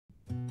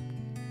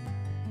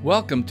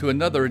Welcome to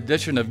another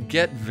edition of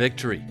Get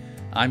Victory.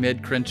 I'm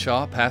Ed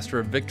Crenshaw, pastor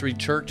of Victory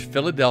Church,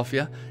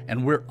 Philadelphia,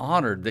 and we're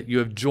honored that you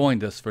have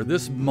joined us for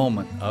this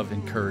moment of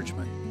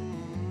encouragement.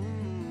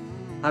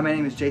 Hi, my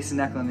name is Jason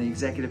Neckel. I'm the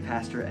executive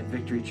pastor at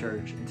Victory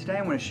Church, and today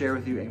I want to share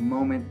with you a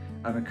moment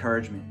of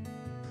encouragement.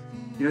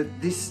 You know,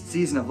 this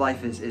season of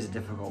life is a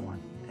difficult one,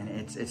 and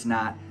it's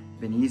not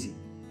been easy.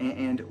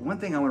 And one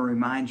thing I want to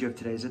remind you of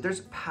today is that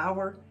there's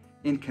power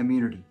in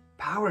community,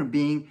 power in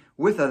being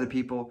with other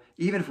people,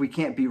 even if we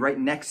can't be right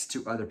next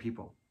to other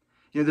people.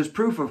 You know, there's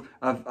proof of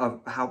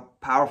how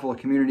powerful a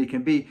community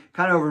can be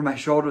kind of over my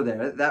shoulder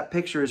there. That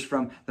picture is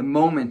from the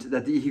moment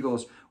that the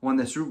Eagles won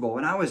the Super Bowl,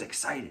 and I was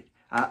excited.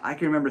 I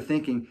can remember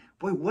thinking,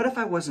 boy, what if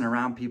I wasn't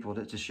around people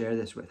to share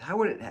this with? What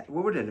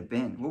would it have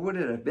been? What would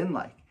it have been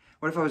like?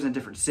 What if I was in a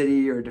different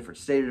city or a different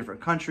state or a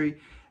different country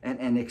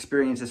and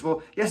experienced this?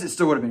 Well, yes, it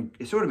still would have been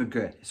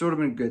good. It sort of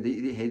been good.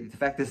 The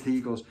fact is the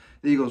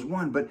Eagles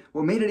won. But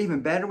what made it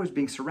even better was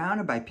being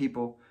surrounded by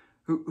people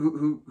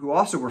who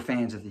also were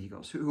fans of the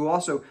Eagles, who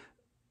also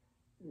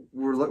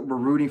were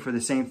rooting for the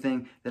same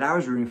thing that I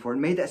was rooting for,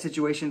 and made that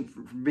situation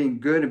from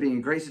being good and being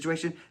a great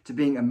situation to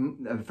being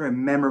a very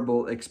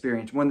memorable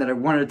experience, one that I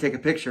wanted to take a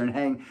picture and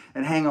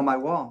hang on my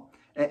wall.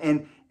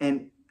 And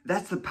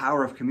that's the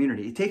power of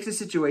community. It takes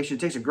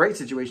a great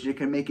situation, it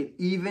can make it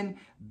even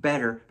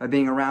better by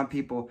being around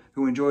people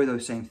who enjoy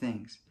those same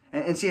things.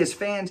 And see, as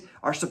fans,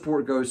 our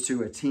support goes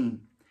to a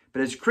team.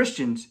 But as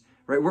Christians,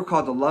 right, we're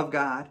called to love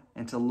God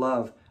and to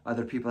love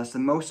other people. That's the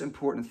most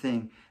important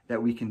thing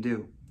that we can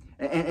do.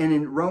 And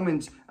in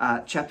Romans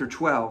chapter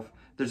 12,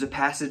 there's a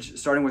passage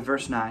starting with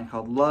verse 9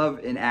 called Love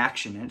in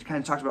Action. And it kind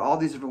of talks about all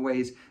these different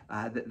ways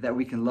that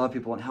we can love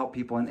people and help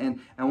people.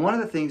 And one of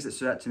the things that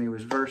stood out to me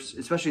was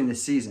especially in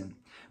this season,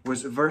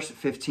 was verse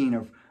 15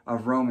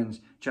 of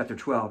Romans chapter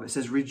 12. It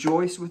says,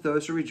 "Rejoice with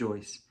those who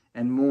rejoice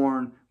and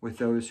mourn with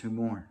those who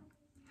mourn."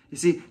 You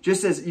see,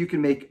 just as you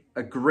can make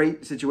a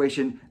great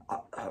situation,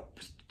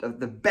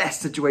 the best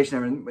situation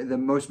ever, the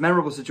most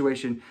memorable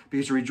situation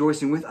because you're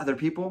rejoicing with other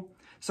people,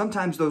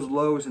 sometimes those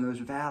lows and those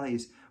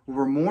valleys where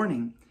we're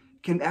mourning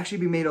can actually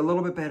be made a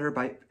little bit better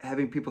by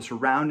having people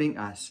surrounding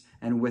us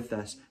and with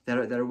us that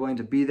are willing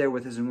to be there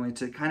with us and willing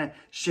to kind of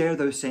share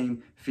those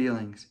same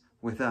feelings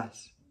with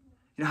us.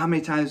 You know, how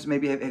many times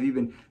maybe have you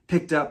been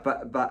picked up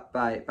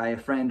by a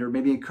friend, or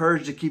maybe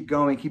encouraged to keep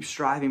going, keep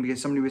striving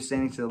because somebody was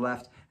standing to the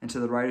left and to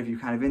the right of you,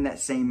 kind of in that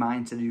same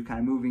mindset of you kind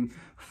of moving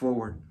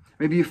forward.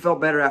 Maybe you felt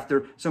better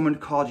after someone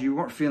called you. You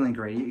weren't feeling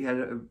great. You had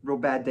a real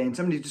bad day and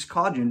somebody just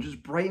called you and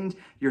just brightened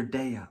your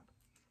day up.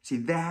 See,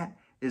 that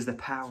is the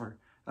power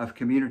of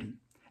community.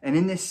 And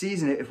in this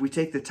season, if we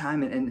take the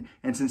time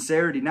and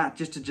sincerity, not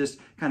just to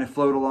kind of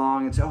float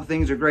along and say, oh,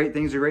 things are great,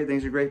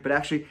 but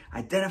actually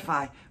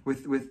identify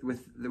with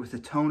the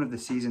tone of the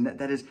season,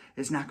 that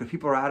is not good.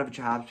 People are out of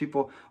jobs.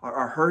 People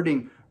are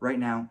hurting right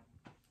now.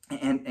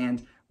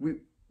 And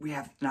we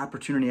have an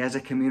opportunity as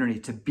a community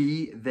to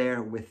be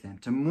there with them,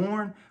 to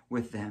mourn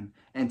with them,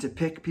 and to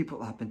pick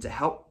people up and to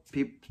help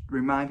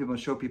remind people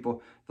and show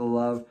people the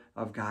love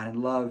of God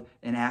and love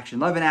in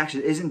action. Love in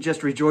action isn't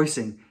just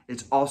rejoicing,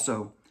 it's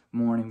also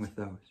mourning with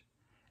those.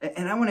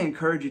 And I want to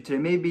encourage you today.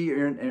 Maybe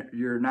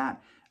you're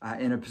not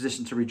in a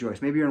position to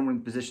rejoice. Maybe you're in one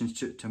of the positions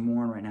to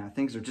mourn right now.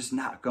 Things are just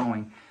not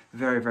going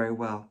very, very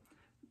well.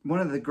 One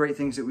of the great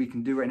things that we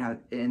can do right now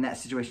in that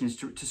situation is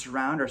to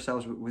surround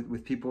ourselves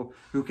with people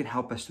who can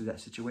help us through that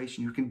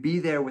situation, who can be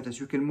there with us,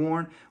 who can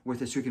mourn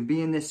with us, who can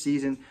be in this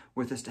season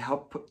with us to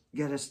help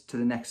get us to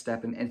the next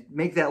step and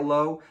make that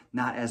low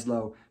not as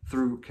low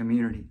through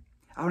community.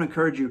 I would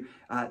encourage you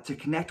to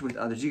connect with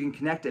others. You can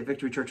connect at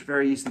Victory Church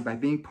very easily by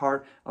being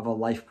part of a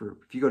life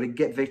group. If you go to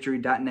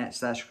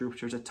getvictory.net/groups,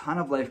 there's a ton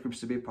of life groups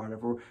to be a part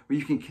of where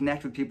you can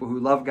connect with people who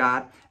love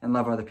God and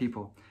love other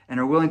people and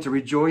are willing to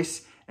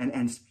rejoice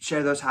and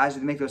share those highs,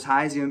 to make those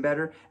highs even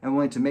better, and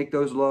willing to make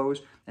those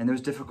lows and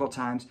those difficult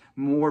times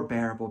more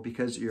bearable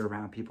because you're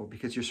around people,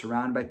 because you're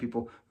surrounded by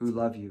people who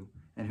love you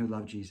and who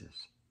love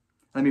Jesus.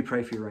 Let me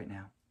pray for you right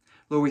now.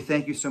 Lord, we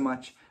thank you so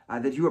much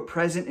that you are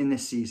present in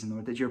this season,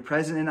 Lord, that you're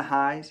present in the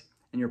highs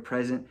and you're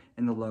present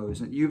in the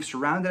lows. And you've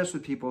surrounded us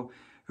with people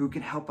who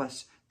can help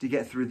us to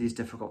get through these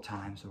difficult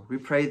times. Lord, we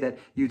pray that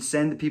you'd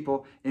send the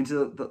people into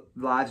the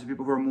lives of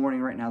people who are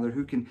mourning right now, Lord,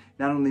 who can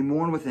not only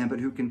mourn with them, but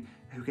who can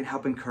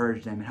help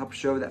encourage them and help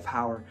show that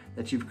power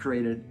that you've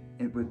created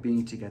with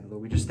being together.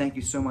 Lord, we just thank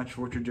you so much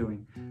for what you're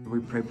doing.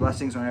 Lord, we pray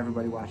blessings on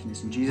everybody watching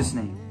this. In Jesus'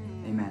 name,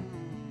 amen.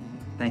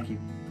 Thank you.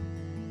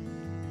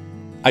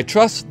 I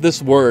trust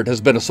this word has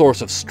been a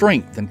source of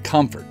strength and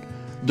comfort.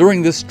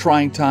 During this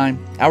trying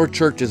time, our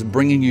church is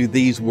bringing you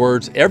these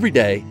words every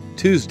day,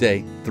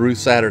 Tuesday through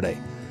Saturday.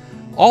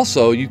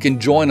 Also, you can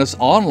join us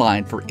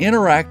online for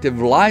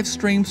interactive live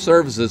stream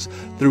services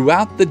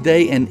throughout the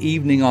day and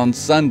evening on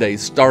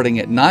Sundays starting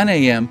at 9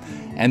 a.m.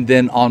 and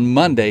then on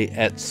Monday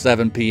at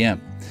 7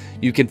 p.m.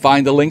 You can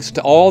find the links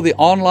to all the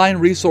online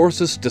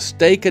resources to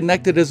stay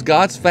connected as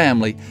God's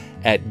family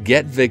at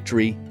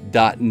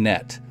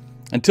getvictory.net.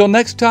 Until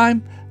next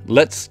time,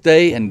 let's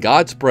stay in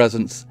God's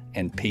presence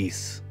and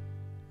peace.